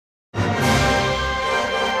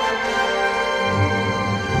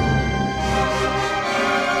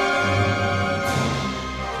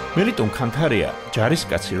მელიტონ ქანთარია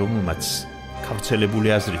ჯარისკაცი, რომელმაც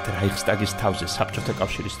გავრცელებული აზრით რაიხსტაგის თავზე საბჭოთა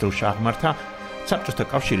კავშირის დროშა აღმართა, საბჭოთა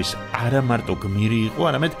კავშირის არა მარტო გმირი იყო,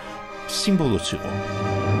 არამედ სიმბოლოც იყო.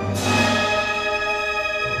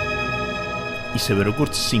 ისევე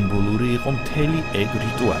როგორც სიმბოლური იყო მთელი ეგ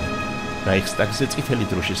რიტუალი, რაიხსტაგზე წითელი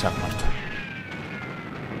დროშის აღმართვა.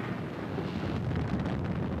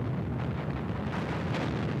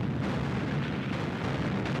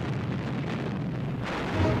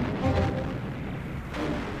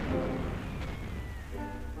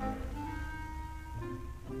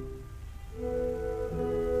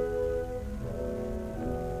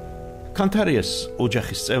 ქანთარიას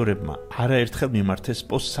ოჯახის წევრებმა არაერთხელ მიმართეს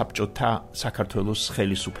პოსტსაბჭოთა საქართველოს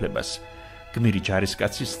ხელისუფლებას. გმირი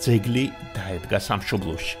ჯარისკაცის ძეგლი დაედგა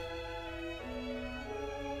სამშობლოში.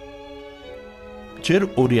 ჯერ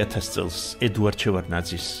 2000 წელს ედუარდ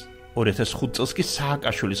შევარდნაძის, 2005 წელს კი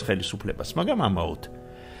სააკაშვილის ხელისუფლებას, მაგრამ ამაოდ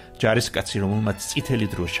ჯარისკაცი, რომელმაც წითელი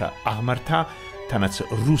დროშა აღმართა, თანაც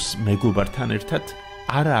რუს მეგობართან ერთად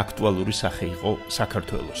არააქტუალური სახე იყო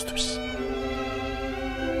საქართველოსთვის.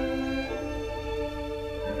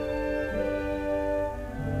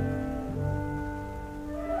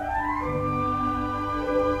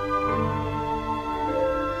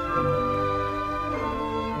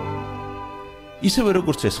 ისევე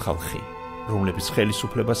როგორც ეს ხალხი, რომლებიც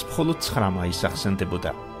ხელისუფლებას მხოლოდ 9 მაისს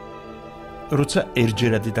ახსენდებოდა, როცა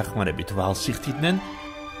ერთჯერადი დახმარებით ვალს იხდიდნენ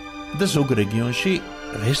და ზოგ რეგიონში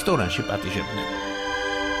რესტორანში პატიჟებდნენ.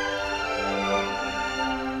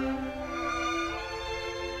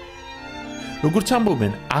 როგორც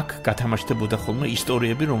ამბობენ, აქ გათამაშდებოდა ხოლმე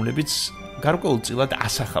ისტორიები, რომლებიც გარკვეულწილად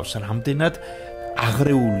ასახავს, რამდენად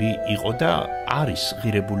აღრეული იყო და არის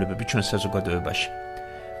ღირებულებები ჩვენ საზოგადოებაში.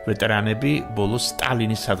 ვეტერანები ბოლოს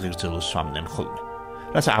სტალინის სადღეგრძელოს სვამდნენ ხოლმე,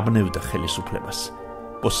 რაც აბნევდა ხელისუფლებას.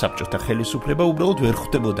 პოსტსაბჭოთა ხელისუფლება უბრალოდ ვერ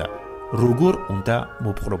ხვდებოდა, როგორ უნდა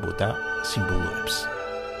მოპყრობოდა სიმბოლოებს.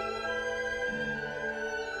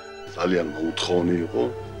 ძალიან მოუთხოვნი იყო,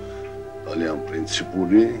 ძალიან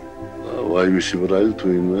პრინციპული და ვაიმისი ბრალი თუ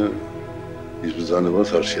იმე ის ბრძანებას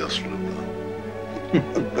არ შეასრულებდა.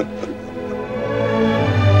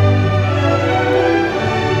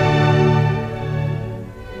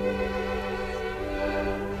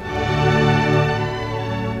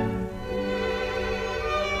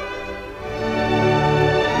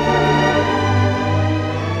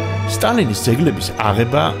 სტალინის ძეგლების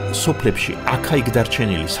აღება, სოფლებში აქა-იქ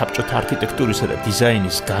დარჩენილი საბჭოთა არქიტექტურისა და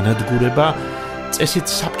დიზაინის განადგურება, წესით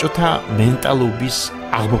საბჭოთა მენტალობის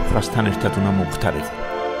აღმოფხვრასთან ერთად უნდა მომხდარიყო.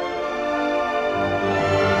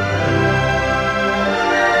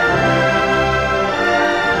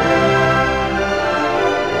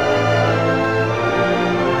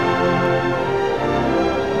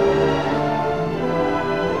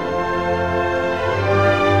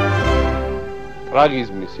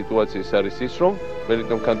 ტრაგიზმი სიტუაციის არის ის, რომ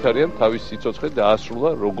მელიტონ ქანთარიამ თავის სიცოცხლე დაასრულა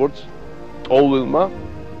როგორც ტოვლილმა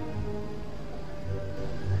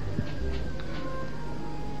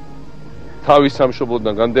თავის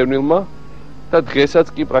სამშობლოდან განდევნილმა და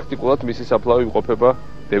დღესაც კი პრაქტიკულად მისი საფლავი იმყოფება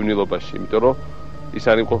დევნილობაში, იმიტომ რომ ის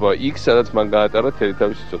არ იმყოფება იქ, სადაც მან გაატარა თელი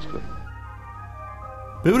თავის სიცოცხლე.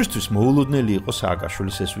 ბევრისთვის მოულოდნელი იყო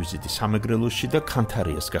სააკაშვილის ეს ვიზიტი სამეგრელოში და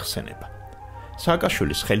ქანთარიას გახსენება.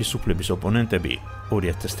 სააკაშვილის ხელისუფლების ოპონენტები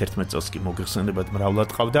 2011 წელს კი მოგეხსენებათ მრავლად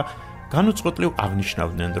ყავდა, განუწყვეტლივ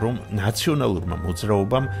აღნიშნავდნენ, რომ ნაციონალურმა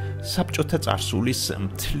მოძრაობამ საბჭოთა წარსულის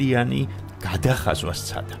მთლიანი გადახაზვა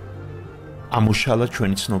სცადა. ამუშალა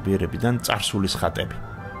ჩვენი ცნობიერებიდან წარსულის ხატები.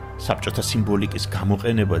 საბჭოთა სიმბოლიკის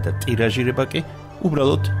გამოყენება და ტირაჟირება კი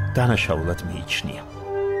უბრალოდ დანაშაულად მიიჩნია.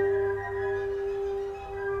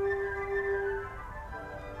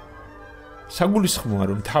 საგულისხმოა,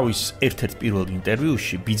 რომ თავის ერთ-ერთ პირველ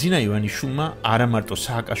ინტერვიუში ბიძინა ივანიშვილმა არა მარტო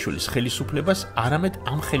სააკაშვილის ხელისუფლებას, არამედ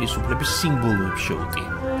ამ ხელისუფლების სიმბოლოებს შეუტია.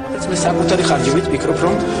 მე საკუთარი ხარჯებით ვფიქრობ,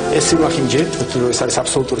 რომ ეს სიმახინჯე, თუ ეს არის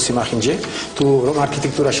აბსოლუტური სიმახინჯე, თუ რომ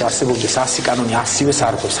არქიტექტურაში არსებობდეს 100 კანონი, 100-ს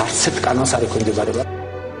არქოს, 100 კანონს არ ექვემდებარება.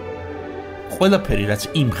 ყველაფერი, რაც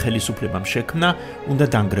იმ ხელისუფლებამ შექმნა, უნდა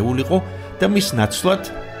დანგრეულიყო და მის ნაცვლად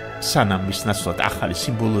სანამ მის ნაცვლად ახალი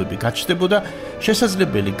სიმბოლოები გაჩნდებოდა,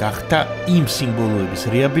 შესაძლებელი გახდა იმ სიმბოლოების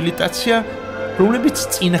რეაბილიტაცია, რომლებიც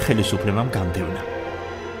წინა ხელისუფლებამ განდევნა.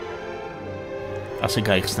 ასე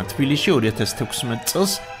გაიხსნა თბილისში 2016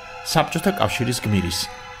 წელს საბჭოთა კავშირის გმირის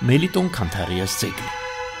მელიტონ ქანთარიას ძეგლი.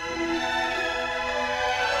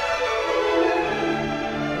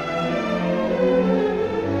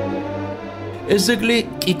 ეს ძეგლი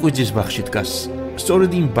კიკვიძის ბაღში დგას.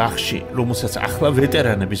 სწორედ იმ ბაღში, რომელსაც ახლა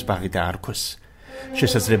ვეტერანების ბაღი დაარქვეს.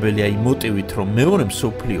 შესაძლებელია იმ მოტივით, რომ მეორე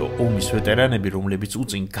მსოფლიო ომის ვეტერანები, რომლებიც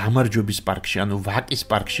უწინ გამარჯვების პარკში, ანუ ვაკის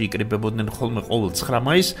პარკში იკრიბებოდნენ ხოლმე ყოველ 9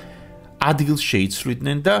 მაისს, ადგილს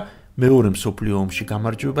შეიცვლიდნენ და მეორე მსოფლიო ომში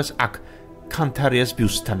გამარჯვებას აქ ქანთარიას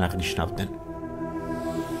ბიუსტთან აღნიშნავდნენ.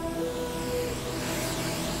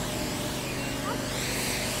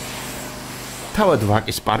 თავად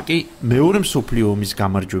ვაკის პარკი მეორე მსოფლიო ომის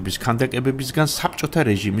გამარჯვების ქანდაკებებისგან საბჭოთა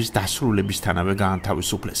რეჟიმის დასრულებისთანავე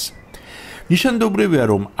გაანთავისუფლეს. ნიშანდობრივია,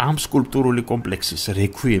 რომ ამ სკულპტურული კომპლექსის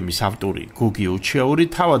რექვიემის ავტორი გოგი ოჩიაური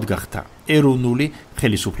თავად გახდა ეროვნული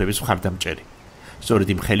ხელისუფლების მხარდამჭერი. სწორედ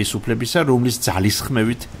იმ ხელისუფლებისა, რომლის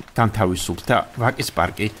ძალისხმევით განთავისუფლდა ვაკის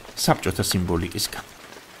პარკი საბჭოთა სიმბოლიკისგან.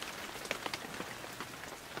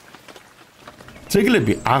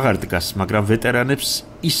 ძეგლები აღარ დგას, მაგრამ ვეტერანებს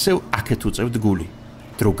ისევ აქეთ უწევთ გული.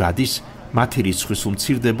 დრო გადის, მათი რიცხვის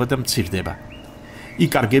უმცირდება და მცირდება.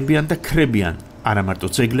 იკარგებიან და ქრებიან არა მარტო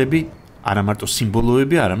ძეგლები, არა მარტო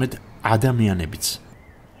სიმბოლოები, არამედ ადამიანებიც.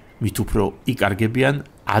 მით უფრო იკარგებიან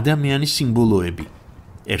ადამიანის სიმბოლოები.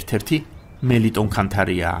 ერთ-ერთი მელიტონ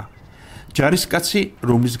ქანთარიაა. ჯარისკაცი,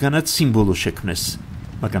 რომლისგანაც სიმბოლო შექმნეს,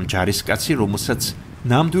 მაგრამ ჯარისკაცი, რომელსაც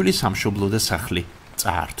ნამდვილი სამშობლო და სახლი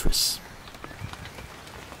წაართვეს.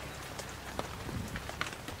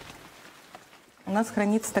 У нас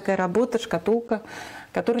хранится такая работа, шкатулка,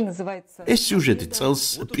 которая называется... ეს სიუჟეტი წელს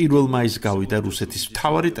 1 მაისს გავიდა რუსეთის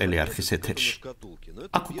მთავარი ტელეარხის ეთერში.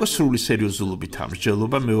 აქ უკვე სრული სერიოზულობითაა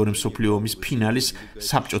მსჯელობა მეორე მსოფლიო ომის ფინალის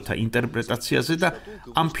საბჭოთა ინტერპრეტაციაზე და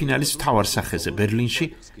ამ ფინალის მთავარ სახეზე ბერლინში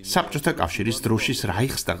საბჭოთა კავშირის დროშის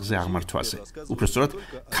რაიხსტაგზე აღმართვაზე. უпростоრად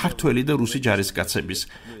ქართველი და რუსი ჯარისკაცების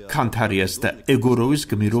ქანთარიას და ეგოროვის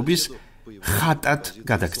გმირობის ხატად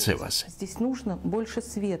გადაქცევაზე. Здесь нужно больше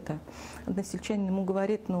света. Односельчанин ему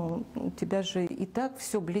говорит, ну, у тебя же и так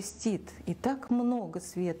все блестит, и так много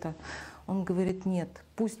света. Он говорит, нет,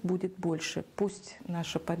 пусть будет больше, пусть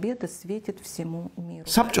наша победа светит всему миру.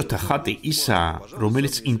 საბჭოთა ხატი ისაა,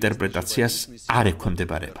 რომელიც ინტერპრეტაციას არ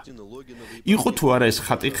ექვემდებარება. იყო თუ არა ეს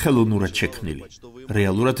ხატი ხელოვნურად შექმნილი.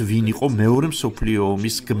 რეალურად ვინ იყო მეორე მსოფლიო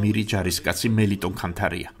ომის გმირი ჯარისკაცი მელიტონ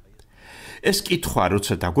ქანთარია? ეს კითხვა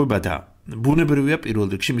როცა დაგვებადა, ბუნებრივია პირველ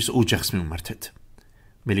რიგში მის ოჯახს მივმართეთ.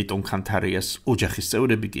 მელიტონ ქანთარიას ოჯახის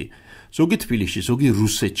წევრები კი ზოგი თბილისში, ზოგი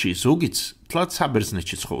რუსეთში, ზოგიც თლად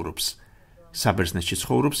საბერძნეთში ცხოვრობს. საბერძნეთში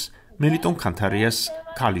ცხოვრობს მელიტონ ქანთარიას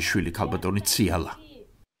ქალიშვილი ქალბატონი ციალა.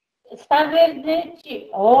 საბერძნეთში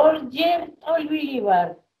ორჯერ ტოლვილი ვარ.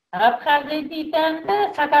 აფხაზეთიდან და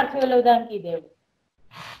საქართველოდან კიდევ.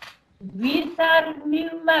 ვის არ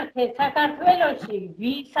მივმართე საქართველოში,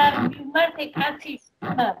 ვის არ მივმართე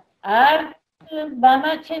კაციშვილმა, არც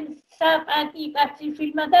მამაჩემს საპატი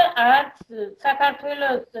კაციშვილმა და არც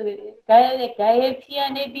საქართველოს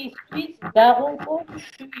გაერთიანებისთვის დაღუპულ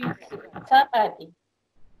შვილს საპატი.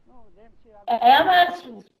 ამას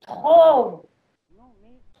ვთხოვ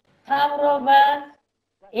მთავრობას,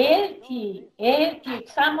 ერთი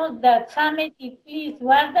 73 წლის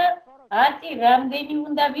ვარ და ათი რამდენი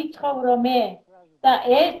უნდა ვიცხოვრო მე და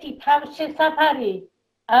ერთი თავშესაფარი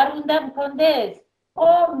არ უნდა მქონდეს.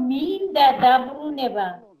 ო მინდა დაბრუნება,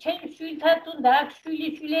 ჩემ შვილთაც უნდა აქ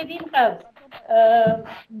შვილიშვილები მყავს,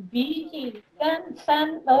 ბიჭიდან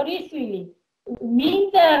ორი შვილი.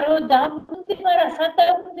 მინდა რომ დაბრუნდე, მაგრამ სად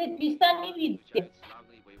დავბრუნდეთ, ვისთან მივიდე?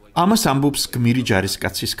 ამას ამბობს გმირი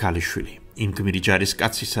ჯარისკაცის ქალიშვილი. იმ გმირი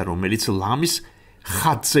ჯარისკაცისა, რომელიც ლამის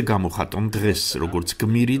ხატზე გამოხატონ დღეს როგორც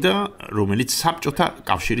гмиრი და რომელიც საბჭოთა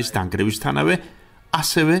კავშირის დანგრევისთანავე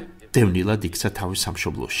ასევე დევნილად იქცა თავის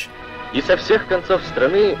სამშობლოში. И со всех концов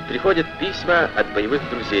страны приходят письма от боевых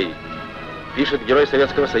друзей. Пишет герой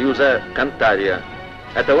Советского Союза Khantariya.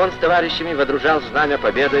 Это он с товарищами водружал знамя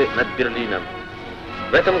победы над Берлином.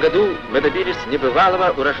 В этом году мы добились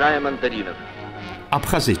небывалого урожая мандаринов.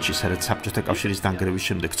 აფხაზეთში, სადაც საბჭოთა კავშირის დანგრევის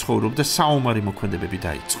შემდეგ ცხოვრობდა, საომარი მოქმედებები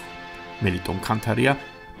დაიწყო. მელიტონ ქანთარია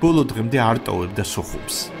ბოლო დღემდე არ ტოვებდა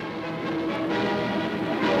სოხუმს.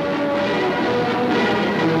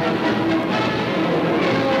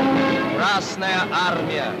 Красная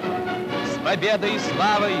армия, с победой и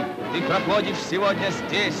славой ты проходишь сегодня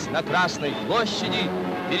здесь, на Красной площади,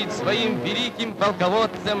 перед своим великим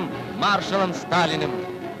полководцем маршалом Сталиным.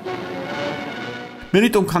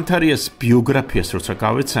 მელიტონ ქანთარიას ბიოგრაფიას როცა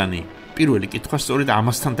გავეცანი, პირველი კითხვა სწორედ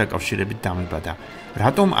ამასთან დაკავშირებით დამიბადა.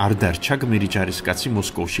 რატომ არ დარჩა გმირი ჯარისკაცი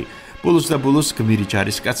მოსკოვში? ბოლოს და ბოლოს გმირი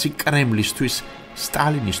ჯარისკაცი კრემლისთვის,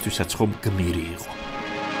 სტალინისთვისაც ხომ გმირი იყო.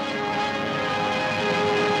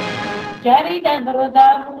 ჯარიდან რო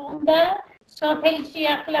დაბრუნდა, სოფელში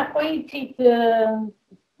ახლა ხო იცით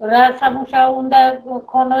რა სამუშაო უნდა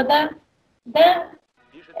ქონოდა და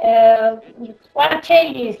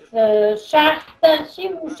ყვარჩელის შახტაში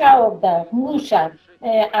მუშაობდა მუშად.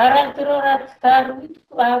 არასდროს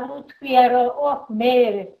აღუთქვია რომ მე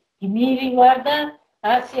გმირი ვარ და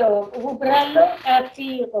ასე უბრალო კაცი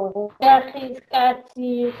იყო, ჯარისკაცი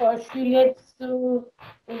იყო,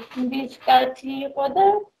 შვილების კაცი იყო და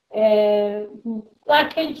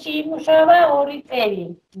ყვარჩელში იმუშავა 2 წელი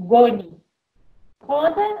მგონი.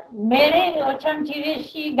 ხოდა მე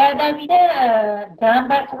ოჩამჭირეში გადავიდა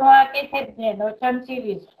დამბას რო აკეთებდნენ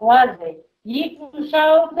ოჩამჭირის ზღვაზე. იქ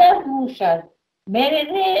მუშაობდა მუშად. მე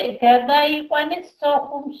გადაიყვანეს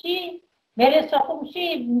სოხუმში, მე სოხუმში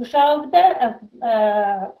მუშაობდა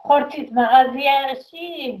ხორცის მაღაზიაში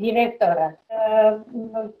დირექტორად.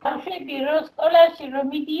 ბავშვები რო სკოლაში რომ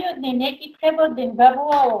მიდიოდნენ, ეკითხებოდნენ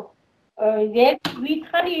ბაბუაო,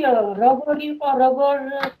 ვითხარიო, როგორ იყო, როგორ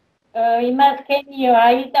იმას ქენიო,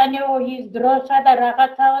 აიტანეო ის დროშა და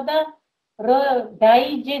რაღაცაო და რო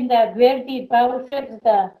დაიჯენდა გვერდი ბავშვებს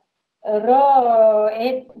და რო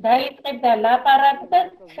დაიწყებდა ლაპარაკს და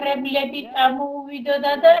ცხრებლები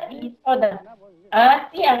წამოუვიდოდა და იწოდა.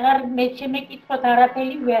 ათი აღარ მე შემეკითხოთ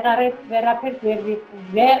არაფერი ვერაფერს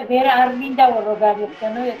ვერ არ მინდაო რომ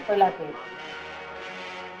გავიხსენო ეს ყველაფერი.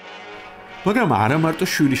 მაგრამ არა მარტო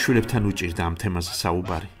შვილიშვილებთან უჭირდა ამ თემაზე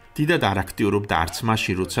საუბარი. დიდად არ აქტიურობდა არც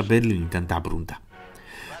მაშინ, როცა ბერლინიდან დაბრუნდა.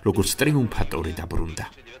 როგორც ტრიუმფატორი დაბრუნდა.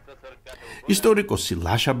 ისტორიკოსი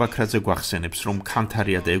ლაშა ბაქრაძე გვახსენებს, რომ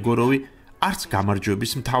ქანთარია და ეგოროვი არც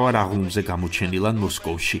გამარჯვების მთავარ აღლუმზე გამოჩენილან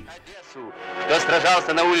მოსკოვში. Кто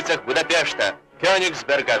сражался на улицах Будапешта,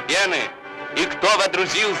 Кёнигсберга, Вены, и кто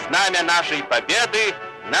водрузил знамя нашей победы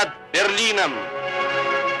над Берлином.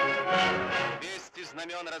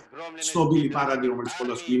 ცნობილი პარადი, რომელიც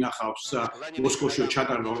ყველას გვინახავს მოსკოვში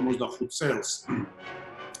ჩატარდა 45 წელს.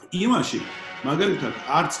 იმაში მაგალითად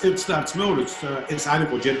არც ერთს და არც მეორეს ეს არ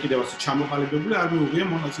იყო ჯერ კიდევ ასე ჩამოყალიბებული, არ მიუღია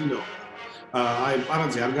მონაწილეობა. აი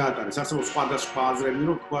პარადზე არ გაატარეს, არსებობს სხვადასხვა აზრები,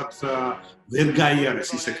 რომ თქვათ ვერ გაიარეს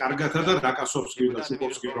ისე კარგათა და რაკასოვსკი და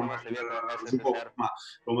ჟუკოვსკი ჟუკოვმა,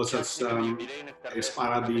 რომელსაც ეს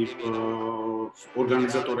პარადი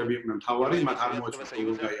ორგანიზატორები იყვნენ მთავარი, მათ არ მოეწონათ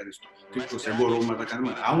რომ გაიარეს. თითქოს ეგოროვმა და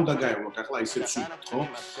განმა რა უნდა გაევლოთ ახლა ისეთ სულით, ხო?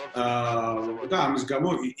 და ამის გამო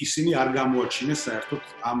ისინი არ გამოაჩინეს საერთოდ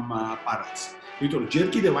ამ პარადს. იმიტომ ჯერ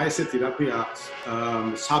კიდევ აი ესეთი რა ქვია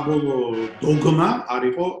საბოლოო დოგმა არ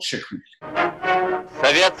იყო შექმნილი.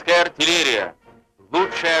 Советская артиллерия,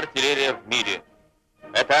 лучшая артиллерия в мире.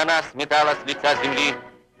 Это она сметала с лица земли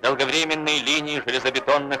долговременные линии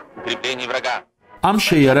железобетонных укреплений врага. ამ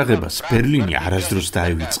შეიარაღებას ბერლინი არასდროს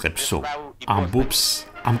დაივიწყებსო, ამბობს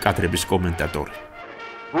ამ კადრების კომენტატორი.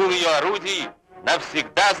 Гул ее орудий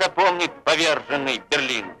навсегда запомнит поверженный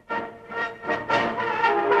Берлин.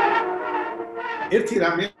 ერთი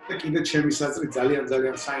რამე კიდე ჩემი საზრით ძალიან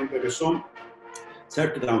საინტერესო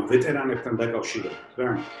საერთოდ ამ ვეტერანებთან დაკავშირებით რა.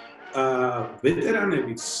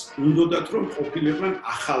 ვეტერანებიც უნდათ რომ ყოფილიყვნენ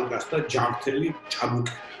ახალგაზრდა ჯანმრთელი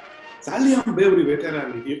ჭაბუკი. ძალიან ბევრი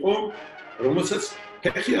ვეტერანი იყო, რომელსაც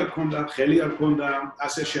ფეხი არ ჰქონდა, ხელი არ ჰქონდა,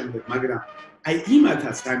 ასე შემდეგ, მაგრამ აი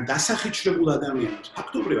იმათაც ამ დასახიჩრებულ ადამიანებს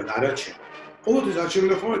ფაქტობრივად არ აჩვენა. ყოველთვის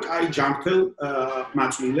აჩვენდა ხოლმე კაი ჯანმრთელ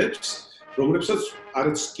მაწვილებს, რომლებსაც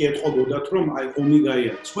არც კი ეთყობოდათ რომ აი ომი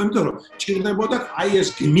გაიარეს. ხო, იმიტომ რომ ჭირდებოდათ აი ეს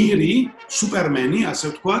გმირი, სუპერმენი, ასე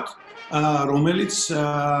ვთქვათ,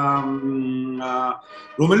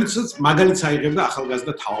 რომელიცაც მაგალითს აიღებდა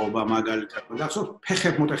ახალგაზრდა თაობა მაგალითად. გახსოვთ,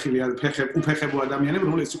 ფეხებ მოტეხილი არის, უფეხებო ადამიანები,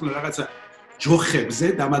 რომლებიც იყვნენ რაღაცა ჯოხებზე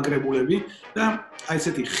დამაგრებულები და აი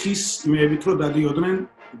ესეთი ხის იმებით რომ დადიოდნენ,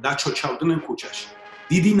 დაჩოჩავდნენ ქუჩაში.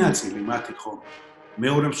 დიდი ნაწილი მათი ხო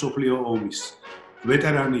მეორე მსოფლიო ომის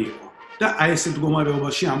ვეტერანი იყო. და აი ესეთ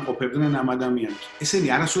მდგომარეობაში ამყოფებდნენ ამ ადამიანებს. ესენი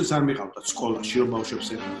არასოდეს არ მიყავდათ სკოლაში, რომ ბავშვებს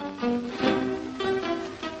ეყოდნენ.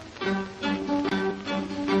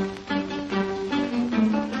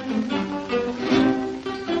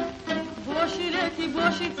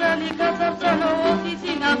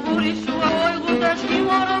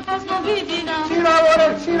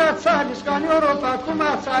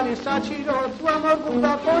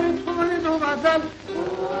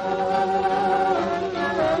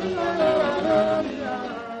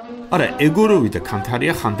 არა, ეგოროვი და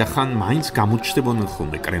ქანთარია ხანდახან მაინც გამოჩნდებოდნენ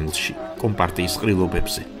ხოლმე კრემლში, კომპარტიის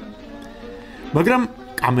ყრილობებზე. მაგრამ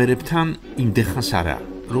კამერებთან იმდეხანს არა,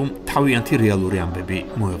 რომ თავიანთი რეალური ამბები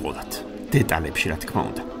მოეყოლათ. დეტალებში, რა თქმა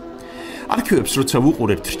უნდა. არქივებს როცა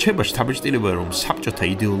ვუყურებთ, რჩება შთაბეჭდილება, რომ საბჭოთა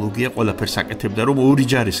იდეოლოგია ყველაფერს აკეთებდა, რომ ორი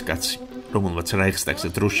ჯარისკაცი, რომელმაც რაიხსტაგზე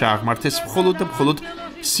დროშა აღმართეს, მხოლოდ და მხოლოდ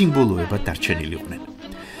სიმბოლოებად დარჩენილიყვნენ.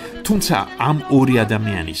 თუმცა ამ ორი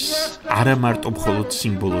ადამიანის არა მარტო მხოლოდ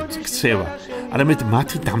სიმბოლოდ ქცევა, არამედ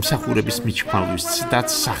მათი დამსახურების მიჩქმალვის ცდაც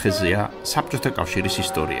სახეზეა საბჭოთა კავშირის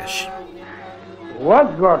ისტორიაში. Вот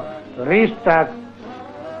город, Рейхстаг.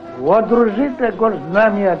 Вот дружите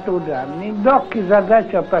горзнами оттуда. Недолгая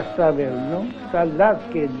задача поставил. Ну,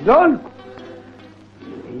 солдатский долг.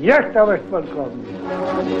 Есть, товарищ полковник.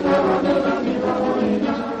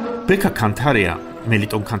 ბექა ქანთარია,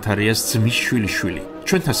 მელიტონ ქანთარიას ძმის შვილიშვილი.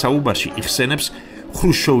 ჩვენთან საუბარში იხსენებს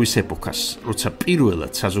ხრუშჩოვის ეპოქას, როცა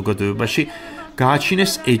პირველად საზოგადოებაში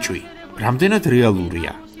გააჩინეს ეჭვი, რამდენად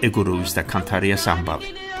რეალურია ეგოროვის და ქანთარიას ამბავი.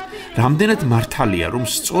 რამდენად მართალია, რომ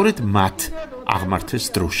სწორედ მათ აღმართეს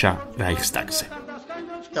დროშა რაიხსტაგზე.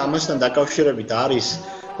 ამასთან დაკავშირებით არის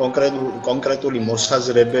კონკრეტული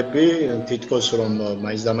მოსაზრებები, თითქოს რომ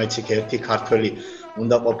მაინც და მაინც ერთი ქართველი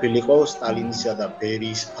უნდა ყოფილიყო სტალინისა და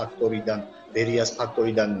ბერიას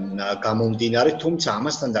ფაქტორიდან გამომდინარე, თუმცა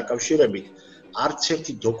ამასთან დაკავშირებით არც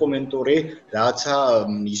ერთი დოკუმენტური რაღაცა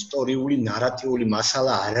ისტორიული ნარატიული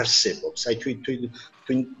მასალა არ არსებობს. აი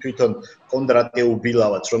თვითონ კონდრატე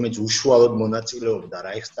უბილავაც, რომელიც უშუალოდ მონაწილეობდა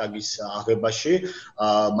რაიხსტაგის აღებაში,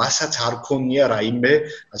 მასაც არ ქონია რაიმე,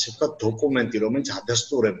 ასე ვთქვათ, დოკუმენტი, რომელიც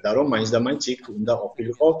ადასტურებდა, რომ მაინც და მაინც იქ უნდა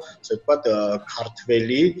ყოფილიყო, ასე ვთქვათ,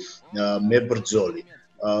 ქართველი მებრძოლი.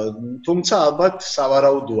 თუმცა ალბათ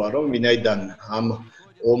სავარაუდოა, რომ ვინაიდან ამ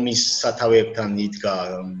ომის სათავეებთან იდგა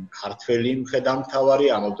ქართველი მხედართმთავარი,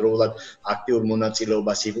 ამავდროულად აქტიურ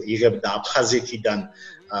მონაწილეობას იღებდა აფხაზეთიდან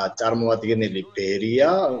წარმოადგენელი ბერია,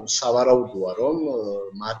 სავარაუდოა, რომ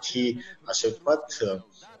მათი, ასე ვთქვათ,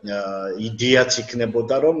 იდეაც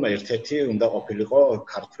იქნებოდა, რომ ერთ-ერთი უნდა ყოფილიყო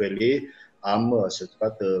ქართველი ამ, ასე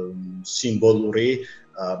ვთქვათ, სიმბოლური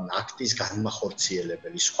აქტის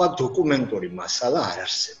განმახორციელებელი. სხვა დოკუმენტური მასალა არ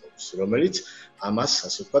არსებობს, რომელიც ამას,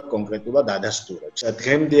 ასე ვთქვათ, კონკრეტულად ადასტურებს.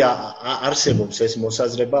 დღემდე არსებობს ეს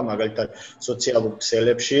მოსაზრება, მაგალითად, სოციალურ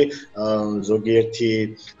ქსელებში ზოგიერთი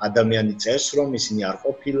ადამიანი წერს, რომ ისინი არ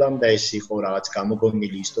ყოფილან და ეს იყო რაღაც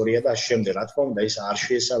გამოგონილი ისტორია და ამ შემდეგ, რა თქმა უნდა, ეს არ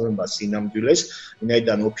შეესაბამება სინამდვილეს,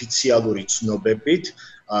 ვინაიდან ოფიციალური ცნობებით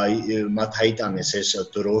მათ აიტანეს ეს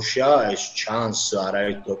დროშა, ეს ჩანს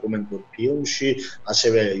არაერთ დოკუმენტურ ფილმში,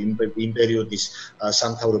 ასევე იმ პერიოდის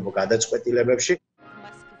სამთავრობო გადაწყვეტილებებში.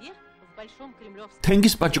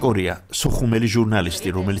 თენგიზ პაჭკორია, სოხუმელი ჟურნალისტი,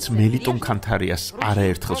 რომელიც მელიტონ ქანთარიას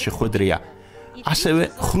არაერთხელ შეხვედრია, ასევე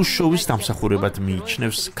ხრუშჩოვის დამსახურებად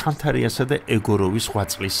მიიჩნევს ქანთარიასა და ეგოროვის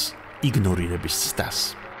ღვაწლის იგნორირების ცდას.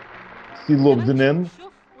 ცდილობდნენ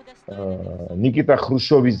ნიკიტა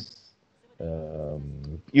ხრუშჩოვის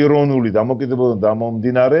პიროვნული დამოკიდებულება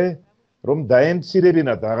დამომდინარე, რომ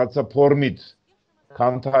დაემცირებინათ რაღაცა ფორმით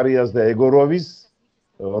ქანთარიას და ეგოროვის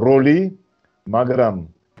როლი, მაგრამ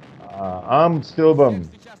ამ ცდილობამ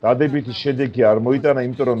დადებითი შედეგი არ მოიტანა,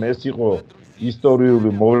 იმიტომ რომ ეს იყო ისტორიული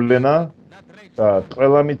მოვლენა და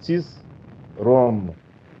ყველა მიცის, რომ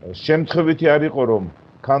შემთხვევითი არ იყო, რომ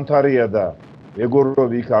ქანთარია და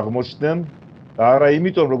ეგოროვი იქ აღმოჩნდნენ და არა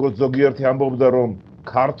იმიტომ, როგორც ზოგიერთი ამბობდა, რომ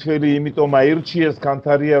ქართველი იმიტომ აირჩიეს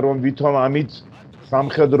ქანთარია, რომ ვითომ ამით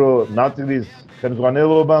სამხედრო ნაწილის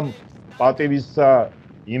ხელმძღვანელობამ პატივისა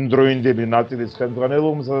იმდროინდელი ნაწილის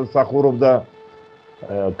ხელმძღვანელობამ მსახურობდა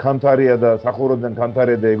ქანთარია და სახურობდნენ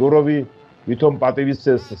ქანთარია და ეგოროვი, ვითომ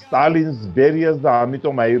პატივისცეს სტალინს, ბერიას და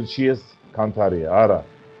ამიტომ აირჩიეს ქანთარია. არა.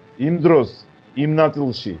 იმ დროს იმ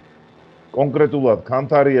ნაწილში კონკრეტულად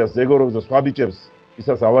ქანთარიას, ეგოროვს და სხვა ბიჭებს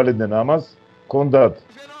ისაც ავალებდნენ ამას, ჰქონდათ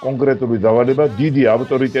კონკრეტული დავალება, დიდი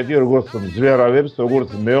ავტორიტეტი როგორც მზვერავებს, როგორც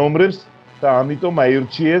მეომრებს და ამიტომ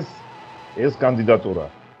აირჩიეს ეს кандидатура.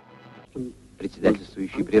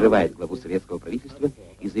 Председательствующий прерывает главу советского правительства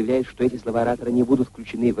и заявляет, что эти слова оратора не будут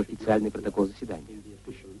включены в официальный протокол заседания.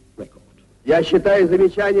 Я считаю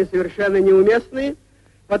замечания совершенно неуместные,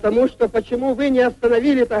 потому что почему вы не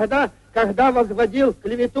остановили тогда, когда возводил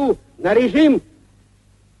клевету на режим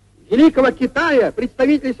Великого Китая,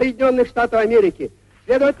 представителей Соединенных Штатов Америки?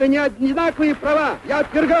 Следовательно, не одинаковые права. Я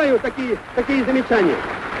отвергаю такие замечания.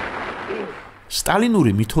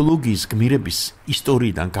 სტალინური მითოლოგიის გმირების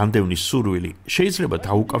ისტორიიდან განდევნის სურვილი შეიძლება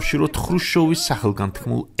დაუკავშიროთ ხრუშჩოვის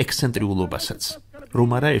სახელგანთქმულ ექსცენტრიულობასაც, რომ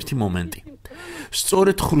არა ერთი მომენტი.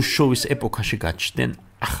 სწორედ ხრუშჩოვის ეპოქაში გაჩნდნენ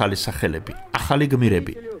ახალი სახელები, ახალი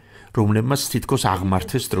გმირები, რომლებმაც თითქოს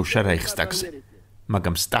აღმართეს დროშა რაიხსტაგზე.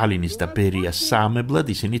 მაგრამ სტალინის და ბერიას საამებლად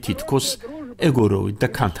ისინი თითქოს ეგოროვით და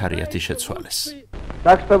ქანთარიათი შეცვალეს.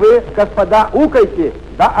 Так что вы, господа, укайте,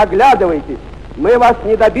 да оглядывайтесь. Мы вас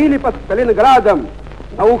не добили под Сталинградом,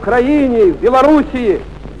 на Украине, в Белоруссии.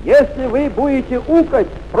 Если вы будете укать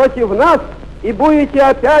против нас и будете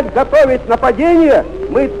опять готовить нападение,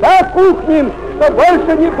 мы так ухнем, что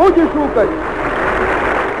больше не будешь укать.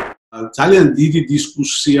 ძალიან დიდი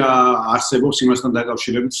დისკუსია არსებობს იმასთან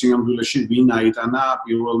დაკავშირებით, სინამდვილეში ვინ აიტანა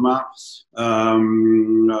პირველმა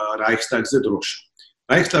რაიხსტაგზე დროშა.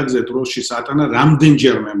 რაიხსტაგზე დროშის ატანა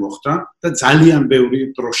რამდენჯერმე მოხდა და ძალიან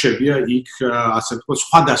ბევრი დროშებია იქ, ასე ვთქვათ,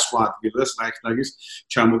 სხვადასხვა ადგილას რაიხსტაგის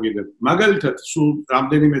ჩამოგიდებული. მაგალითად, სულ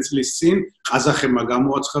რამდენიმე წლის წინ ყაზახებმა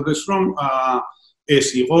გამოაცხადეს, რომ ეს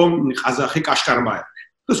იყო ყაზახი კაშკარბაევი.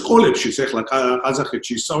 და სკოლებში ახლა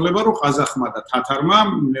ყაზახეთში ისწავლება, რომ ყაზახმა და თათარმა,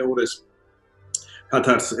 მეორეს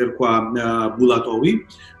თათარს ერქვა ბულატოვი,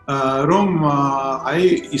 რომ აი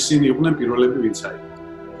ისინი იყვნენ პირველები, ვინც აიღო.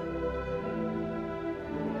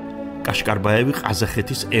 კაშკარბაევი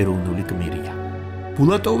ყაზახეთის ეროვნული გმირია.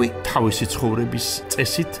 ბულატოვი თავისი ცხოვრების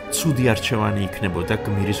წესით ცუდი არჩევანი იქნებოდა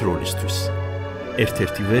გმირის როლისთვის.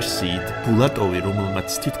 ერთ-ერთი ვერსიით ბულატოვი, რომელმაც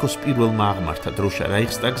თითქოს პირველმა აღმართა დროშა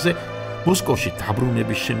რაიხსტაგზე, მოსკოვში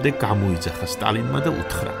დაბრუნების შემდეგ გამოიძახა სტალინმა და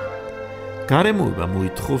უთხრა: გარემოება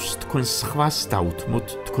მოითხოვს თქვენ სხვას დაუთმოთ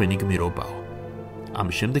თქვენი გმირობაო.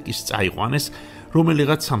 ამის შემდეგ ის წაიყვანეს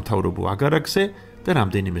რომელიღაც სამთავრობო აგარაკზე და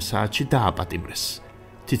რამდენიმე საათში დააპატიმრეს.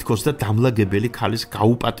 თითქოს და დამლაგებელი ქალის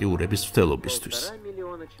გაუპატიურების მცდელობისთვის.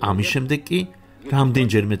 ამის შემდეგ კი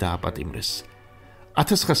რამდენჯერმე დააპატიმრეს.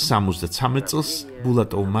 1973 წელს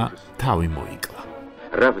ბულატოვმა თავი მოიკლა.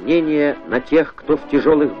 Равнение на тех, кто в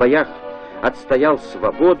тяжелых боях отстоял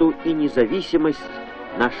свободу и независимость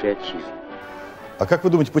нашей отчизны. А как вы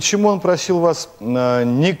думаете, почему он просил вас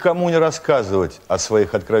никому не рассказывать о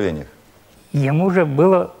своих откровениях? Ему же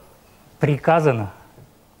было приказано,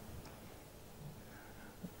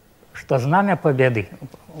 что знамя победы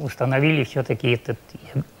установили все-таки этот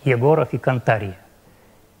Егоров и Khantariya.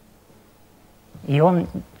 И он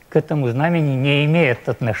к этому знамени не имеет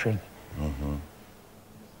отношения.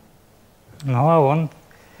 Ну, а он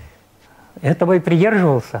этого и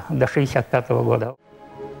придерживался до 1965 года.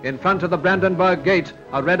 In front of the Brandenburg Gate,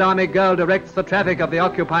 a Red Army girl directs the traffic of the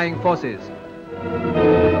occupying forces.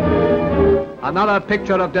 Another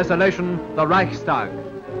picture of desolation, the Reichstag.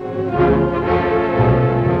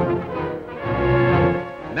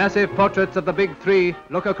 Massive portraits of the big three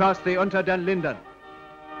look across the Unter den Linden.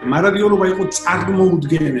 მარადიოლობა იყო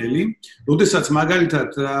წარმოუდგენელი, როდესაც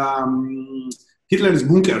მაგალითად ჰიტლერის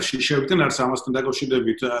ბუნკერში შევიდნენ, არც ამასთან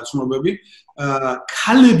დაკავშირებით ცნობები,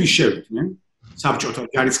 ქალები შევიდნენ, საბჭოთა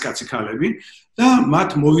ჯარისკაცი ქალები და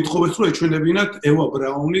მათ მოითხოვეს, რომ ეჩვენებინათ ევა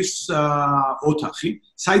ბრაუნის ოთახი,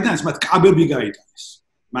 საიდანაც მათ კაბები გაიტანეს,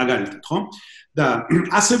 მაგალითად, ხო? და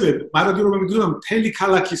ასევე მარადიოლობა მიგდოდა მთელი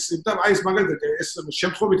ქალაქის და აი ეს მაგალითად ეს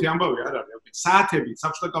შემთხვევითი ამბავი არ არის, საათები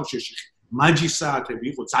საბჭოთა კავშირში მაჯის საათები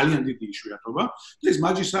იყო ძალიან დიდი იშვიათობა და ეს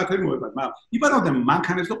მაჯის საათები მოებად, მაგრამ იბარავდნენ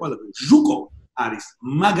მანქანებს და ყველაფერს. ჟუკოვი არის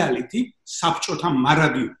მაგალითი საბჭოთა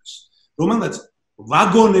მარადიოლის, რომელმაც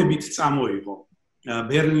ვაგონებით წამოიღო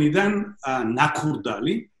ბერლინიდან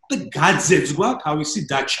ნაკურდალი და გაძეძგვა თავისი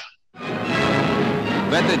дача.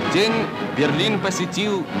 В этот день Берлин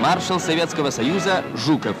посетил маршал Советского Союза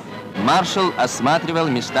Жуков. Маршал осматривал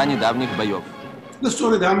места недавних боев. და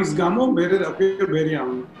სწორედ ამის გამო მე ბერიამ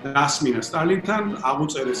დასმინა სტალინთან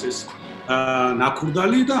აღუწერეს ეს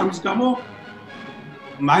ნაკურდალი და ამის გამო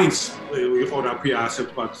მაინც იყო რა ქვია ასე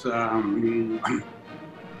ვთქვათ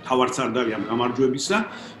თავარცარდალი ამ გამარჯვებისა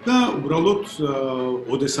და უბრალოდ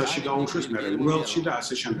ოდესაში გაუშვეს მე ურალში და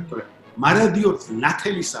ასე შემდეგ თორე მარადიოს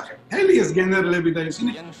ნათელი სახე მთელი ეს გენერლები და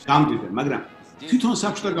ისინი გამდიდნენ მაგრამ თვითონ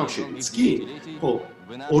საბჭოთა კავშირიც კი ხო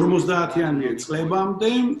 50-იანი წლებამდე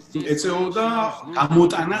ეწეოდა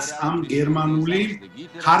გამოტანას ამ გერმანული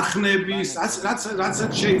ქარხნების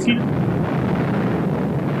რაც შეიძლება.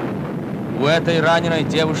 У этой раненой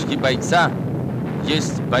девушки-бойца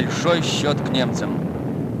есть большой счет к немцам.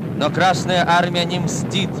 Но Красная Армия не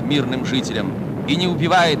мстит мирным жителям и не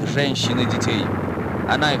убивает женщин и детей.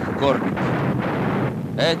 Она их кормит.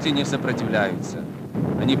 Эти не сопротивляются.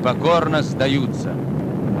 Они покорно сдаются.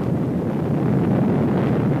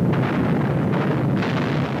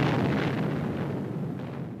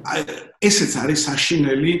 ესეც არის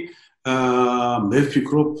საშინელი მე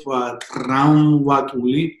ვფიქრობ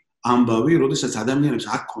ტრაუმატული ამბავი, როდესაც ადამიანებს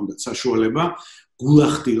არ ჰქონდათ საშუალება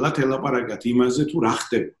გულახდილად ელაპარაკათ იმაზე თუ რა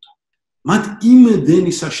ხდებოდა. მათ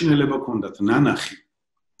იმდენი საშინელება ჰქონდათ ნანახი.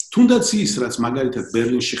 თუნდაც ის, რაც მაგალითად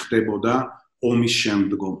ბერლინში ხდებოდა ომის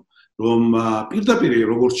შემდგომ, რომ პირდაპირ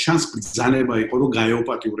როგორც ჩანს ბრძანება იყო, რომ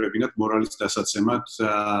გაეოპატიურებინათ მორალის დასაცემად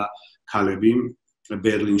ქალები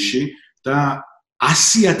ბერლინში და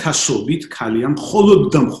 100,000-ობით ქალია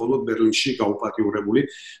მხოლოდ და მხოლოდ ბერლინში გაუპატიურებული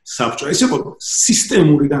საბჭო. ეს იყო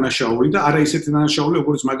სისტემური დანაშაული და არა ისეთი დანაშაული,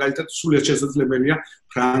 როგორც მაგალითად სულიად შესაძლებელია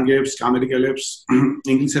ფრანგებს, ამერიკელებს,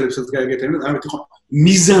 ინგლისელებსაც გაიგეთებინათ, არამედ იყო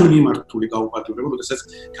მიზანმიმართული გაუპატიურება, როდესაც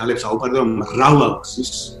ქალებს აუპატიურებდა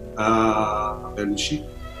მრავალგზის ბერლინში.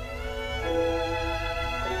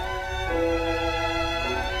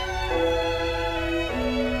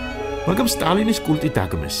 მაგრამ სტალინის კულტი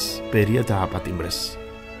დაგმეს, ბერია დააპატიმრეს.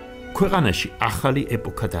 ქვეყანაში ახალი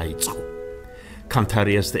ეპოქა დაიწყო.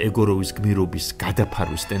 ქანთარიას და ეგოროვის გმირობის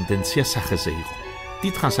გადაფარვის ტენდენცია სახეზე იყო.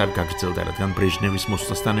 დიდხანს არ გაგრძელდა, რადგან ბრეჟნევის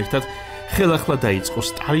მოსვლასთან ერთად ხელახლა დაიწყო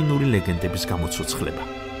სტალინური ლეგენდების გამოცოცხლება.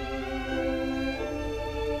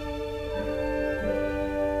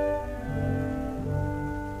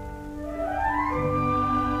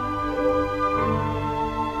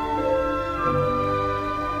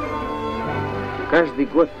 Каждый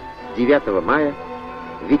год 9 мая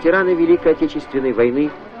ветераны Великой Отечественной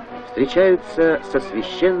войны встречаются со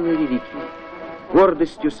священной реликвией,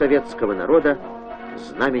 гордостью советского народа,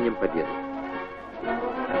 знаменем победы.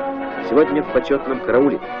 Сегодня в почетном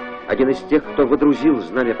карауле один из тех, кто водрузил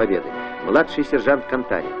знамя победы, младший сержант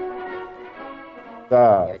Khantharya.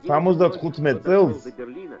 Да, 75 წელს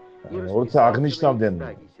როცა აღნიშნავდნენ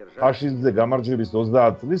ფაშიზმზე გამარჯვების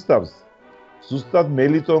 30 წლისთავს, ზუსტად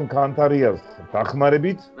მელიტონ ქანთარიას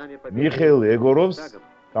დახმარებით მიხეილ ეგოროვს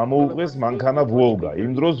გამოუყვეს მანქანა ვოლგა.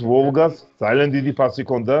 იმ დროს ვოლგას ძალიან დიდი ფასი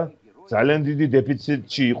ჰქონდა, ძალიან დიდი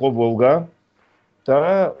დეფიციტში იყო ვოლგა და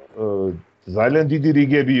ძალიან დიდი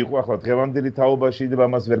რიგები იყო. ახლა დღევანდელი თაობაში იდება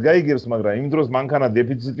მას ვერ გაიგებს, მაგრამ იმ დროს მანქანა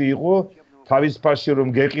დეფიციტი იყო, თავის ფასში რომ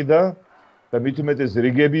გეყიდა და მით უმეტეს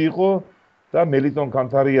რიგები იყო და მელიტონ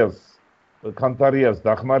ქანთარიას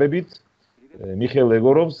დახმარებით მიხეილ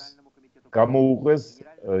ეგოროვს გამოუყვეს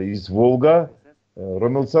ის ვოლგა,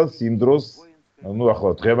 რომელსაც იმ დროს,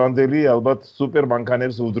 ახლა დღევანდელი ალბათ სუპერ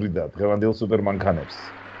მანქანებს უდრიდა, დღევანდელ супер мანქანებს.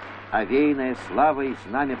 Овеянное славой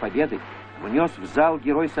знамя победы внес в зал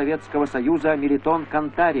герой Советского Союза Мелитон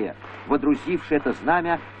Khantharya, водрузивший это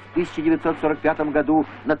знамя в 1945 году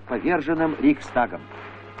над поверженным Рейхстагом.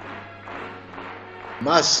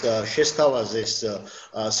 მას შესთავაზეს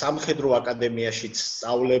სამხედრო აკადემიაშიც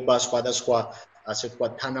სწავლება, სხვადასხვა ასე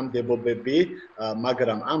ვთქვათ თანამდებობები,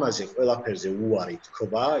 მაგრამ ამაზე ყველაფერზე უარი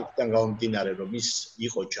თქვა, იქიდან გამომდინარე, რომ ის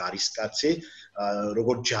იყო ჯარისკაცი,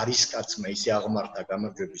 როგორ ჯარისკაცმა ისე აღმართა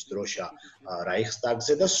გამარჯვების დროშა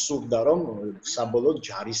რაიხსტაგზე და სურდა, რომ საბოლოოდ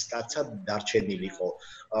ჯარისკაცად დარჩენილიყო.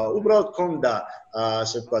 უბრალოდ ჰქონდა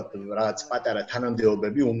ასე ვთქვათ რაღაც პატარა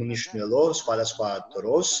თანამდებობები უმნიშვნელო სხვადასხვა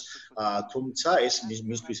დროს, თუმცა ეს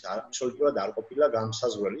მისთვის აბსოლუტურად არ ყოფილა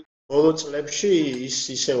განსაზღვრელი. ბოლო წლებში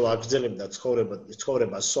ის ისევ აგრძელებდა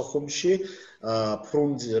ცხოვრებას სოხუმში,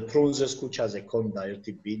 ფრუნზეს ქუჩაზე ჰქონდა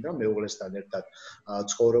ერთი ბინა, მეუღლესთან ერთად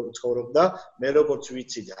ცხოვრობდა. მე როგორც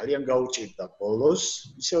ვიცი, ძალიან გაუჭირდა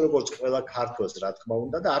ბოლოს, ისე როგორც ყველა ქართველს, რა თქმა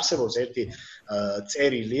უნდა, და არსებობს ერთი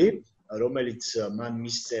წერილი, რომელიც მან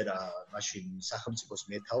მისწერა მაშინ სახელმწიფოს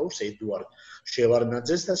მეთაურს ედუარდ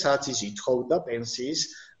შევარდნაძეს და სადაც ის ითხოვდა პენსიის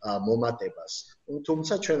მომატებას.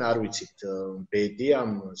 თუმცა ჩვენ არ ვიცით ბედი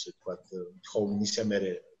ამ ასე ვთქვათ თხოვნისა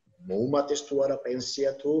მერე მოუმატეს თუ არა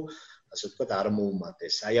პენსია თუ ასე ვთქვათ არ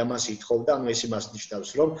მოუმატეს. აი ამას ითხოვდა, ანუ ეს იმას ნიშნავს,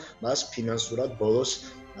 რომ მას ფინანსურად ბოლოს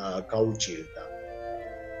გაუჭირდა.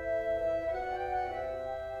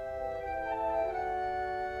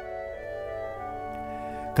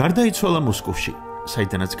 გარდაიცვალა მოსკოვში,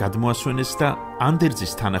 საიდანაც გადმოასვენეს და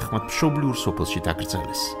ანდერძის თანახმად მშობლიურ სოფელში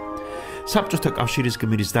დაკრძალეს. საბჭოთა კავშირის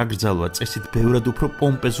გმირის დაკრძალვა წესით ბევრად უფრო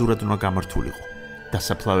პომპეზურად უნდა გამართულიყო.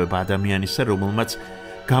 დასაფლავება ადამიანისა, რომელმაც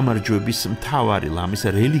გამარჯვების მთავარი ლამის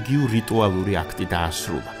რელიგიურ-რიტუალური აქტი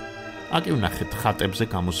დაასრულა. აკი ვნახეთ ხატებზე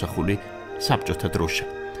გამოსახული საბჭოთა დროშა.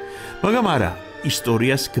 მაგრამ არა,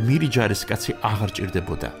 ისტორიას გმირი ჯარისკაცი აღარ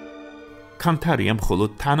ჭირდებოდა. ქანთარია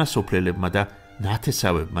მხოლოდ თანასოფლელებმა და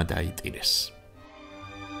ნათესავებმა დაიტირეს.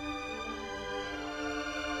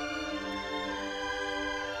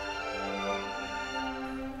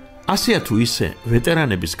 ასეა თუ ისე,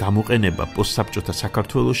 ვეტერანების გამოყენება პოსტსაბჭოთა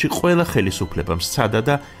საქართველოში ყველა ხელისუფლებას სცადა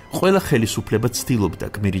და ყველა ხელისუფლება ცდილობდა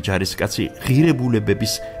გმირი ჯარისკაცი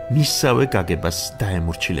ღირებულებების მისსავე გაგებას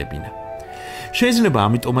დაემორჩილებინა. შეიძლება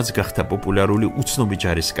ამიტომაც გახდა პოპულარული უცნობი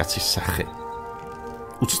ჯარისკაცის სახე.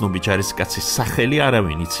 უცნობი ჯარისკაცის სახელი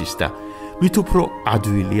არავინ იცის და მით უფრო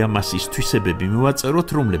ადვილია მას ის თვისებები მივაწეროთ,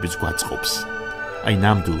 რომლებიც გვაწყობს. აი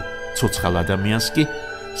ნამდვილ ცოცხალ ადამიანს კი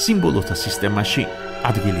სიმბოლოთა სისტემაში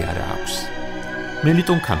ადგილი არ აქვს.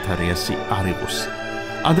 მელიტონ ქანთარიასი არ იყოს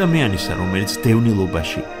ადამიანისა, რომელიც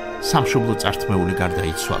დევნილობაში სამშობლო წართმეული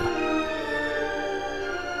გარდაიცვალა.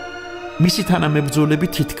 მისი თანამებრძოლები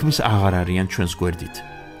თითქმის აღარ არიან ჩვენს გვერდით.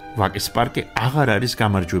 ვაკის პარკი აღარ არის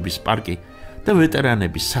გამარჯვების პარკი და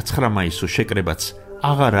ვეტერანების 9 მაისო შეკრებაც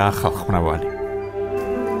აღარაა ხალხმრავალი.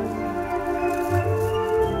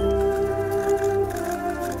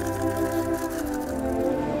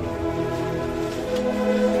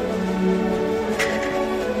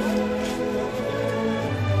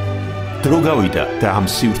 დრო გავიდა და ამ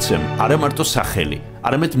სივრცემ არა მარტო სახელი,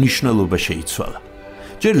 არამედ მნიშვნელობა შეიცვალა.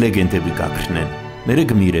 ჯერ ლეგენდები გაქრნენ, მერე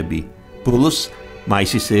გმირები, ბოლოს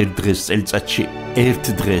მაისის ერთ დღეს წელიწადში ერთ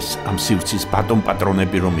დღეს ამ სივრცის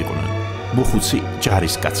ბატონ-პატრონები რომ იყვნენ, მოხუცი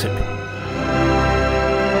ჯარისკაცები.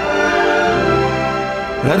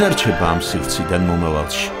 რა დარჩება ამ სივრციდან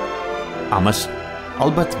მომავალში? ამას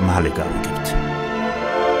ალბათ მალე გავიგებთ.